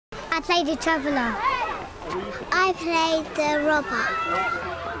played the traveller. I played the robber.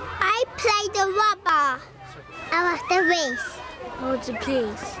 I played the robber. I was the race. I was the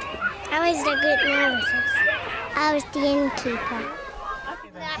police. I was the good narrative. I was the innkeeper.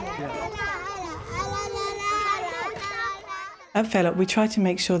 At Fellow, we try to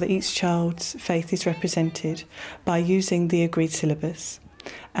make sure that each child's faith is represented by using the agreed syllabus.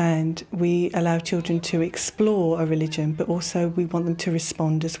 And we allow children to explore a religion, but also we want them to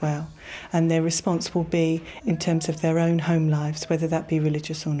respond as well. And their response will be in terms of their own home lives, whether that be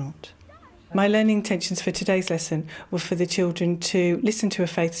religious or not. My learning intentions for today's lesson were for the children to listen to a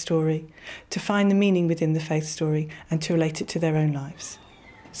faith story, to find the meaning within the faith story and to relate it to their own lives.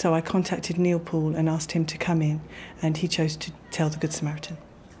 So I contacted Neil Poole and asked him to come in, and he chose to tell the Good Samaritan.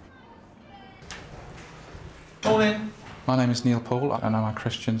 Morning. My name is Neil Poole and I'm a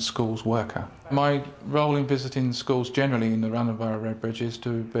Christian schools worker. My role in visiting schools generally in the London Borough of Redbridge is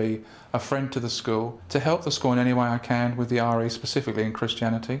to be a friend to the school, to help the school in any way I can with the RE, specifically in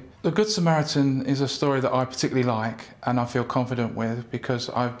Christianity. The Good Samaritan is a story that I particularly like and I feel confident with because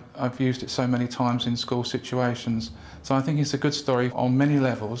I've used it so many times in school situations. So I think it's a good story on many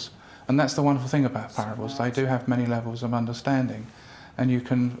levels, and that's the wonderful thing about parables. They do have many levels of understanding and you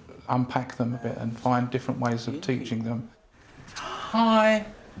can unpack them a bit and find different ways of teaching them. Hi.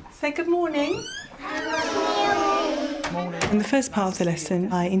 Say good morning. Morning. In the first part of the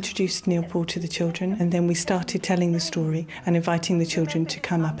lesson, I introduced Neil Poole to the children, and then we started telling the story and inviting the children to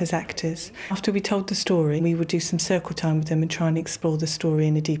come up as actors. After we told the story, we would do some circle time with them and try and explore the story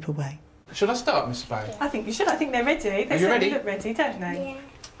in a deeper way. Should I start, Miss Faye? I think you should. I think they're ready. Are you ready? They look ready, don't they? Yeah.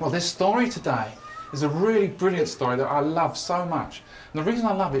 Well, this story today is a really brilliant story that I love so much. And the reason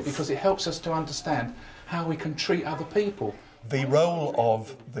I love it because it helps us to understand how we can treat other people. The role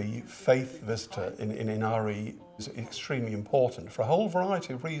of the faith visitor in RE is extremely important for a whole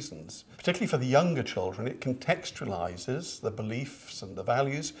variety of reasons. Particularly for the younger children, it contextualises the beliefs and the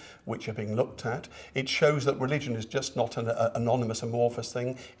values which are being looked at. It shows that religion is just not an anonymous, amorphous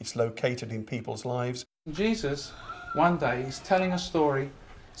thing. It's located in people's lives. Jesus, one day, is telling a story.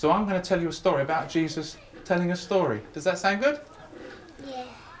 So I'm going to tell you a story about Jesus telling a story. Does that sound good? Yeah.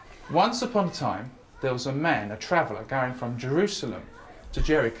 Once upon a time, there was a man, a traveller, going from Jerusalem to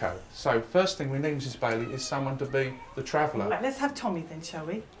Jericho. So first thing we need, Mrs Bailey, is someone to be the traveller. Right, let's have Tommy then, shall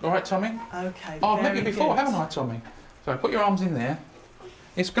we? All right, Tommy? OK, Oh, I've met you very before, good. haven't I, Tommy? So put your arms in there.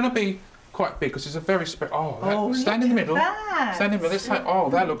 It's going to be quite big because it's a very stand in the middle. That. Stand in the middle. Oh,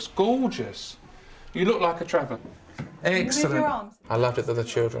 that looks gorgeous. You look like a traveller. Excellent. Move your arms. I loved it that the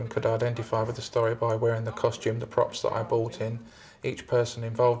children could identify with the story by wearing the costume, the props that I bought in. Each person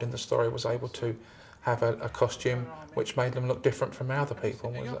involved in the story was able to have a costume which made them look different from other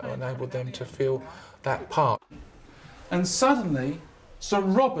people and enabled them to feel that part. And suddenly,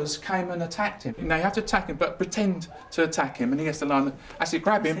 some robbers came and attacked him. Now you have to attack him, but pretend to attack him, and he has to line. Actually,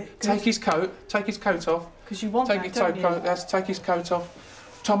 grab him, take his coat off. Because you want take that, don't you? Take his coat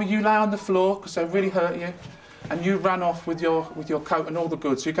off. Tommy, you lay on the floor because they really hurt you, and you run off with your coat and all the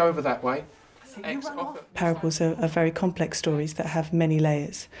goods. So you go over that way. Parables are very complex stories that have many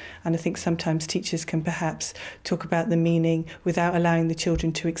layers, and I think sometimes teachers can perhaps talk about the meaning without allowing the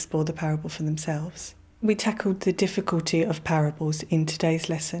children to explore the parable for themselves. We tackled the difficulty of parables in today's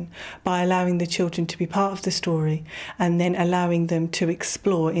lesson by allowing the children to be part of the story and then allowing them to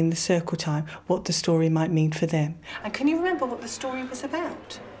explore in the circle time what the story might mean for them. And can you remember what the story was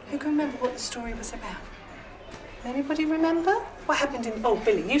about? Who can remember what the story was about? Anybody remember? What happened in... Oh,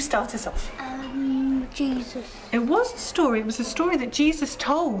 Billy, you start us off. Jesus. It was a story. It was a story that Jesus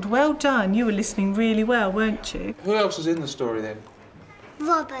told. Well done. You were listening really well, weren't you? Who else was in the story then?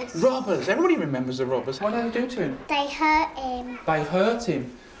 Robbers. Robbers. Everybody remembers the robbers. What did they do to him? They hurt him. They hurt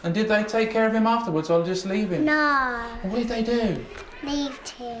him. And did they take care of him afterwards or just leave him? No. What did they do? Leaved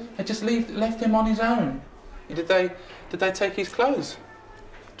him. They just left him on his own. Did they take his clothes?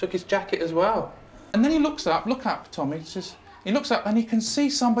 Took his jacket as well. And then he looks up, look up, Tommy. He looks up and he can see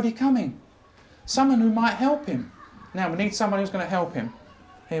somebody coming. Someone who might help him. Now, we need someone who's going to help him.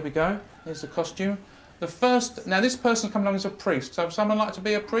 Here we go. Here's the costume. Now, this person coming along is a priest. So, would someone like to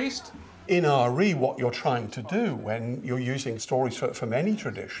be a priest? In RE, what you're trying to do when you're using stories from any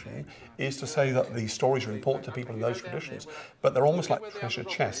tradition is to say that the stories are important to people in those traditions, but they're almost like treasure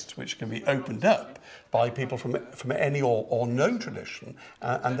chests which can be opened up by people from any or no tradition,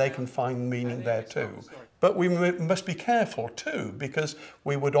 and they can find meaning there too. But we must be careful too, because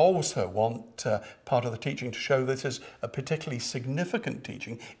we would also want part of the teaching to show this as a particularly significant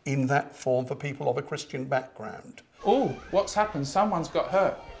teaching in that form for people of a Christian background. Oh, what's happened? Someone's got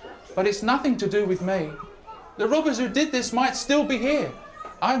hurt. But it's nothing to do with me. The robbers who did this might still be here.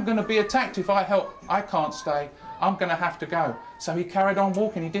 I'm going to be attacked if I help. I can't stay. I'm going to have to go. So he carried on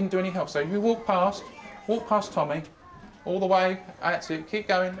walking. He didn't do any help. So you walk past Tommy, all the way. That's it. Keep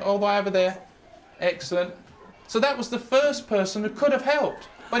going, all the way over there. Excellent. So that was the first person who could have helped,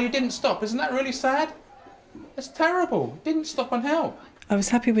 but he didn't stop. Isn't that really sad? It's terrible. He didn't stop and help. I was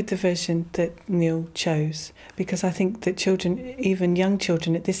happy with the version that Neil chose because I think that children, even young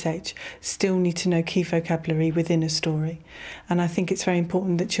children at this age, still need to know key vocabulary within a story. And I think it's very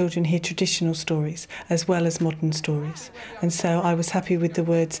important that children hear traditional stories as well as modern stories. And so I was happy with the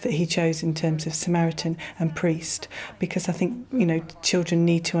words that he chose in terms of Samaritan and priest, because I think, you know, children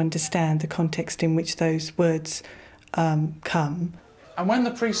need to understand the context in which those words come. And when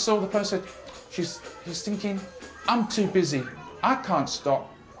the priest saw the person, he's thinking, I'm too busy. I can't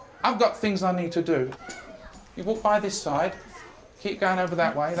stop. I've got things I need to do. You walk by this side, keep going over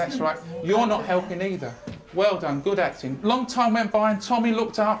that way, that's right. You're not helping either. Well done, good acting. Long time went by and Tommy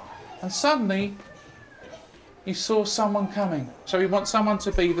looked up and suddenly he saw someone coming. So he wants someone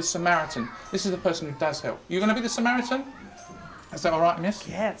to be the Samaritan. This is the person who does help. You're going to be the Samaritan? Is that all right, miss?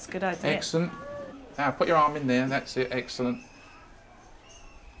 Yeah, it's a good idea. Excellent. Now put your arm in there, that's it, excellent.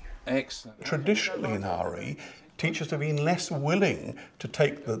 Excellent. Traditionally in RE, teachers have been less willing to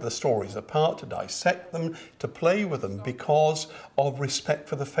take the stories apart, to dissect them, to play with them because of respect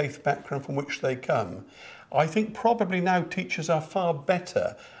for the faith background from which they come. I think probably now teachers are far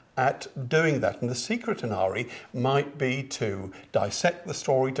better at doing that, and the secret in RE might be to dissect the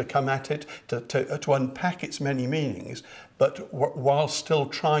story, to come at it, to unpack its many meanings, but while still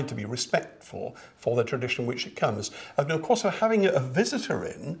trying to be respectful for the tradition in which it comes. And of course, having a visitor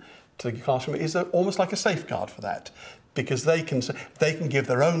in to the classroom is almost like a safeguard for that, because they can give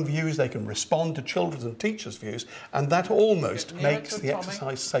their own views, they can respond to children's and teachers' views, and that almost makes the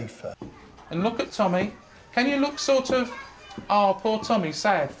exercise safer. And look at Tommy. Can you look sort of, oh, poor Tommy,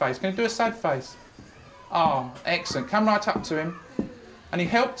 sad face. Can you do a sad face? Oh, excellent. Come right up to him. And he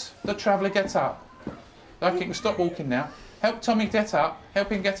helped the traveller get up. Okay, you can stop walking now. Help Tommy get up.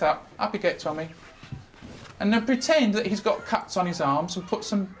 Help him get up. Up you get, Tommy. And then pretend that he's got cuts on his arms and put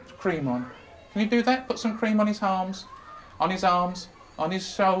some cream on. Can you do that? Put some cream on his arms, on his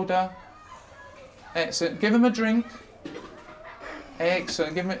shoulder. Excellent. Give him a drink.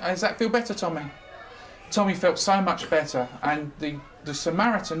 Excellent. Does that feel better, Tommy? Tommy felt so much better, and the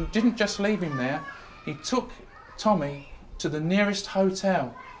Samaritan didn't just leave him there. He took Tommy to the nearest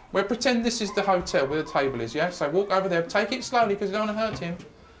hotel. We'll pretend this is the hotel where the table is, yeah? So walk over there, take it slowly because you don't want to hurt him.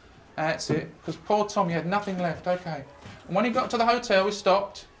 That's it, because poor Tommy had nothing left, okay. And when he got to the hotel, he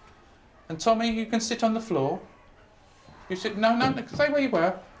stopped. And Tommy, you can sit on the floor. You sit, no, stay where you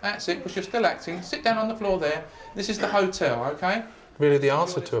were. That's it, because you're still acting. Sit down on the floor there. This is the hotel, okay? Really, the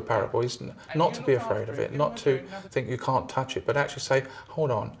answer to a parable is not to be afraid of it, not to think you can't touch it, but actually say,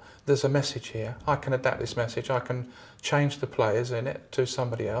 hold on, there's a message here. I can adapt this message. I can change the players in it to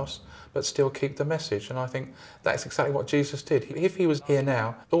somebody else, but still keep the message. And I think that's exactly what Jesus did. If he was here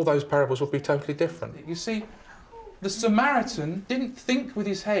now, all those parables would be totally different. You see, the Samaritan didn't think with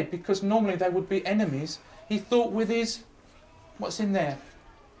his head, because normally they would be enemies. He thought with his, what's in there?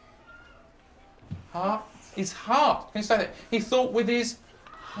 Heart. His heart. Can you say that? He thought with his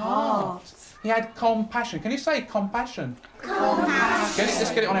heart. He had compassion. Can you say compassion? Compassion.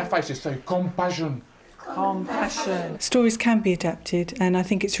 Let's get it on our faces. Say compassion. Compassion. Stories can be adapted, and I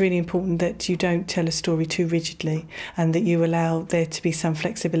think it's really important that you don't tell a story too rigidly and that you allow there to be some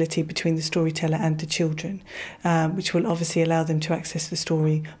flexibility between the storyteller and the children, which will obviously allow them to access the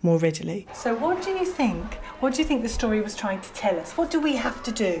story more readily. So what do you think? What do you think the story was trying to tell us? What do we have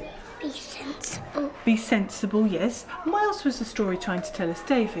to do? Be sensible. Be sensible, yes. And what else was the story trying to tell us,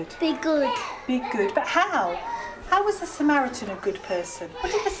 David? Be good. Be good. But how? How was the Samaritan a good person?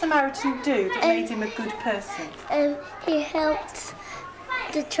 What did the Samaritan do that made him a good person? He helped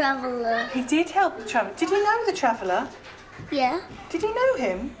the traveller. He did help the traveller. Did he know the traveller? Yeah. Did he know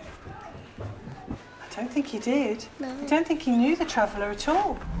him? I don't think he did. No. I don't think he knew the traveller at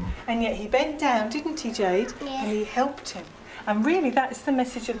all. And yet he bent down, didn't he, Jade? Yeah. And he helped him. And really, that is the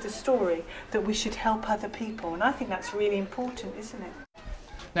message of the story, that we should help other people. And I think that's really important, isn't it?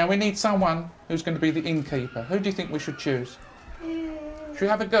 Now we need someone who's going to be the innkeeper. Who do you think we should choose? Should we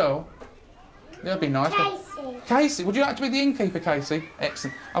have a girl? That'd be nice. Casey. Casey, would you like to be the innkeeper, Casey?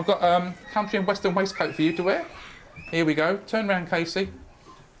 Excellent. I've got country and western waistcoat for you to wear. Here we go. Turn round, Casey.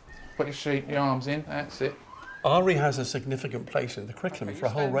 Put your arms in. That's it. RE has a significant place in the curriculum for a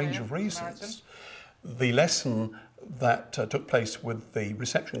whole range of reasons. The lesson that took place with the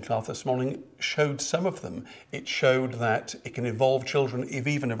reception class this morning showed some of them. It showed that it can involve children of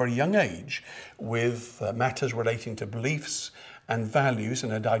even a very young age with matters relating to beliefs and values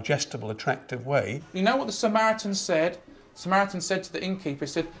in a digestible, attractive way. You know what the Samaritan said? The Samaritan said to the innkeeper,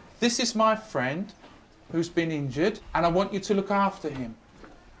 he said, "This is my friend who's been injured, and I want you to look after him."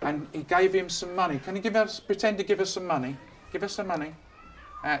 And he gave him some money. Can you pretend to give us some money? Give us some money.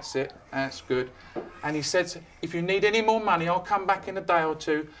 That's it, that's good. And he said, "If you need any more money, I'll come back in a day or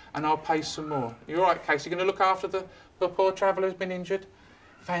two and I'll pay some more." You all right, Casey? You're going to look after the poor traveller who's been injured?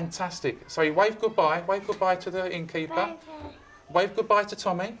 Fantastic. So you wave goodbye to the innkeeper. Bye. Wave goodbye to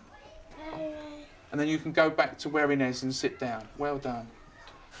Tommy. And then you can go back to where Inez and sit down. Well done.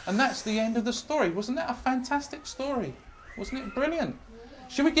 And that's the end of the story. Wasn't that a fantastic story? Wasn't it brilliant?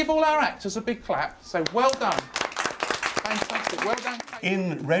 Should we give all our actors a big clap? Say, well done. Fantastic. Well done.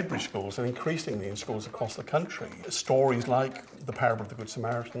 In Redbridge schools, and increasingly in schools across the country, stories like the parable of the Good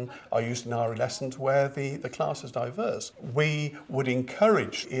Samaritan are used in our lessons where the class is diverse. We would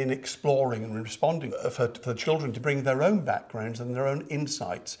encourage in exploring and responding for the children to bring their own backgrounds and their own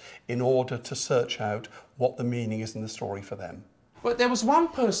insights in order to search out what the meaning is in the story for them. But there was one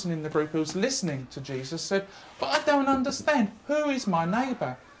person in the group who was listening to Jesus said, "But I don't understand. Who is my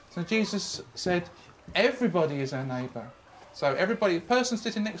neighbour?" So Jesus said, "Everybody is our neighbour." So everybody, the person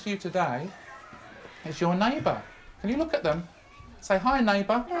sitting next to you today is your neighbour. Can you look at them? Say, "Hi,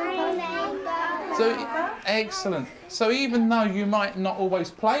 neighbour." Hi, neighbour. So, excellent. So even though you might not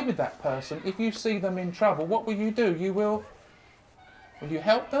always play with that person, if you see them in trouble, what will you do? Will you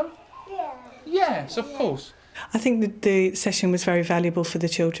help them? Yeah. Yes, of course. I think that the session was very valuable for the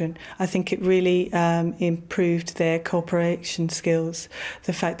children. I think it really improved their cooperation skills,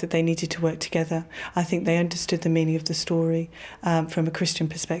 the fact that they needed to work together. I think they understood the meaning of the story from a Christian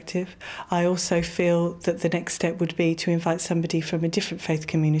perspective. I also feel that the next step would be to invite somebody from a different faith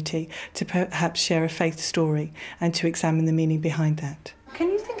community to perhaps share a faith story and to examine the meaning behind that. Can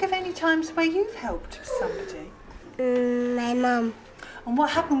you think of any times where you've helped somebody? My mum. And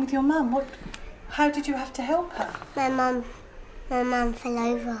what happened with your mum? How did you have to help her? My mum fell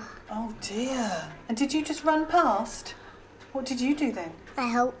over. Oh dear. And did you just run past? What did you do then? I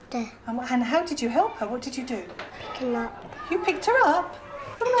helped her. And how did you help her? What did you do? Pick her up. You picked her up?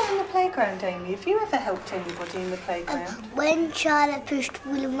 What about in the playground, Amy? Have you ever helped anybody in the playground? When Charlotte pushed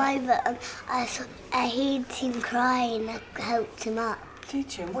William over, I heard him crying. I helped him up.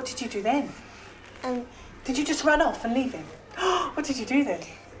 Did you? And what did you do then? Um, Did you just run off and leave him? What did you do then?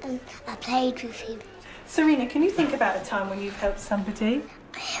 I played with him. Serena, can you think about a time when you've helped somebody?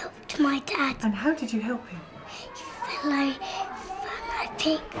 I helped my dad. And how did you help him? He fell over and I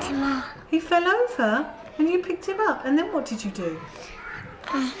picked him up. He fell over and you picked him up. And then what did you do?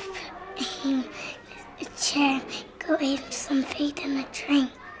 I put him in a chair, got him some food and a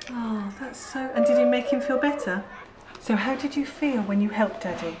drink. Oh, that's so... And did it make him feel better? So how did you feel when you helped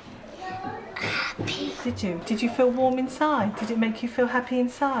Daddy? Happy. Did you? Did you feel warm inside? Did it make you feel happy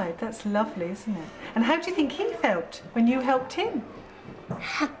inside? That's lovely, isn't it? And how do you think he felt when you helped him?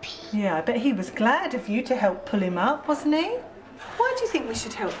 Happy. Yeah, I bet he was glad of you to help pull him up, wasn't he? Why do you think we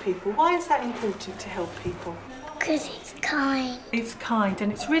should help people? Why is that important to help people? Because it's kind. It's kind,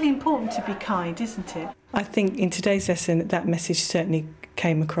 and it's really important to be kind, isn't it? I think in today's lesson that message certainly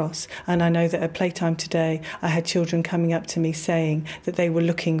came across, and I know that at playtime today I had children coming up to me saying that they were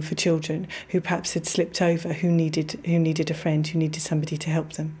looking for children who perhaps had slipped over, who needed a friend, who needed somebody to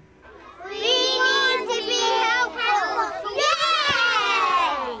help them.